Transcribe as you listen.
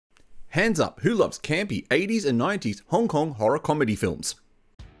Hands up, who loves campy 80s and 90s Hong Kong horror comedy films?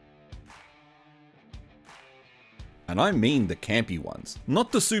 And I mean the campy ones,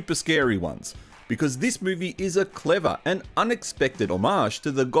 not the super scary ones, because this movie is a clever and unexpected homage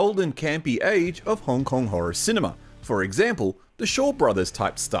to the golden campy age of Hong Kong horror cinema, for example, the Shaw Brothers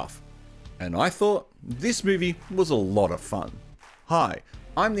type stuff. And I thought this movie was a lot of fun. Hi,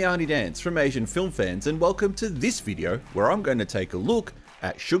 I'm the Auntie Dance from Asian Film Fans, and welcome to this video where I'm going to take a look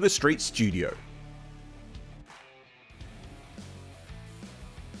at Sugar Street Studio.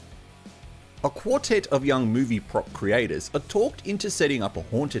 A quartet of young movie prop creators are talked into setting up a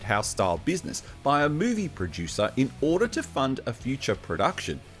haunted house style business by a movie producer in order to fund a future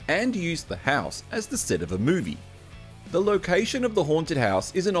production and use the house as the set of a movie. The location of the haunted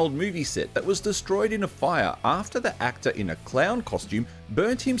house is an old movie set that was destroyed in a fire after the actor in a clown costume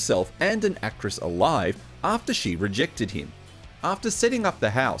burnt himself and an actress alive after she rejected him. After setting up the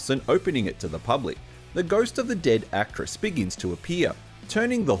house and opening it to the public, the ghost of the dead actress begins to appear,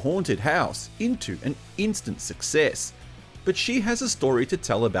 turning the haunted house into an instant success. But she has a story to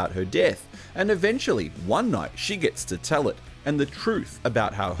tell about her death, and eventually one night she gets to tell it, and the truth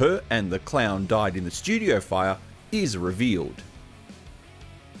about how her and the clown died in the studio fire is revealed.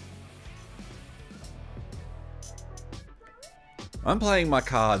 I'm playing my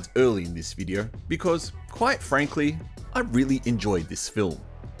cards early in this video because, quite frankly, I really enjoyed this film.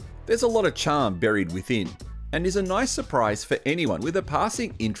 There's a lot of charm buried within, and is a nice surprise for anyone with a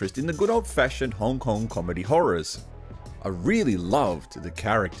passing interest in the good old-fashioned Hong Kong comedy horrors. I really loved the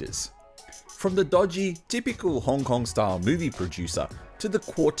characters. From the dodgy, typical Hong Kong style movie producer, to the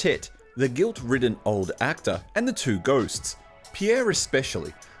quartet, the guilt-ridden old actor, and the two ghosts. Pierre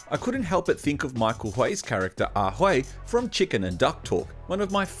especially. I couldn't help but think of Michael Hui's character Ah Hui from Chicken and Duck Talk, one of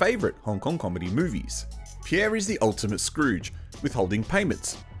my favourite Hong Kong comedy movies. Pierre is the ultimate Scrooge, withholding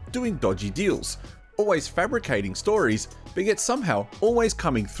payments, doing dodgy deals, always fabricating stories, but yet somehow always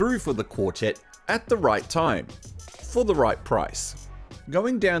coming through for the quartet at the right time, for the right price.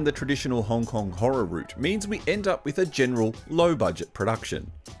 Going down the traditional Hong Kong horror route means we end up with a general low-budget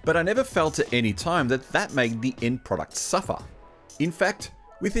production, but I never felt at any time that that made the end product suffer. In fact,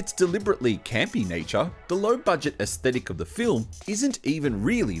 with its deliberately campy nature, the low-budget aesthetic of the film isn't even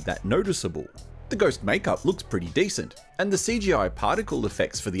really that noticeable. The ghost makeup looks pretty decent, and the CGI particle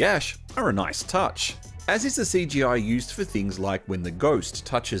effects for the ash are a nice touch, as is the CGI used for things like when the ghost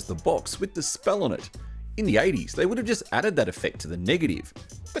touches the box with the spell on it. In the 80s, they would have just added that effect to the negative,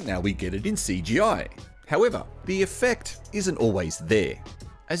 but now we get it in CGI. However, the effect isn't always there,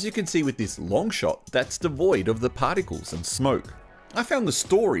 as you can see with this long shot that's devoid of the particles and smoke. I found the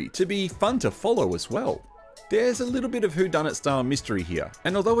story to be fun to follow as well. There's a little bit of whodunit style mystery here,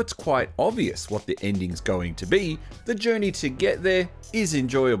 and although it's quite obvious what the ending's going to be, the journey to get there is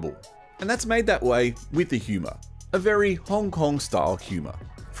enjoyable. And that's made that way with the humour, a very Hong Kong style humour.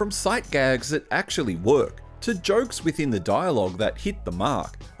 From sight gags that actually work, to jokes within the dialogue that hit the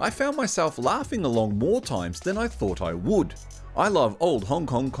mark, I found myself laughing along more times than I thought I would. I love old Hong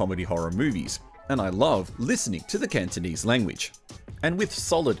Kong comedy horror movies, and I love listening to the Cantonese language. And with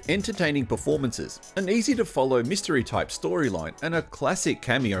solid, entertaining performances, an easy to follow mystery type storyline, and a classic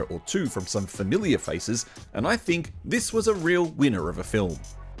cameo or two from some familiar faces, and I think this was a real winner of a film.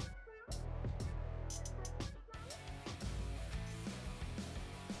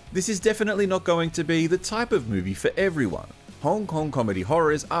 This is definitely not going to be the type of movie for everyone. Hong Kong comedy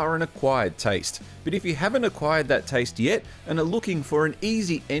horrors are an acquired taste, but if you haven't acquired that taste yet and are looking for an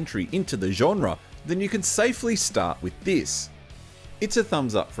easy entry into the genre, then you can safely start with this. It's a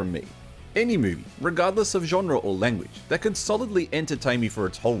thumbs up from me. Any movie, regardless of genre or language, that can solidly entertain me for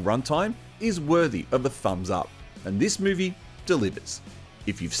its whole runtime is worthy of a thumbs up, and this movie delivers.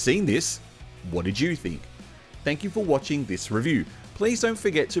 If you've seen this, what did you think? Thank you for watching this review. Please don't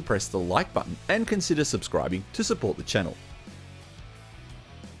forget to press the like button and consider subscribing to support the channel.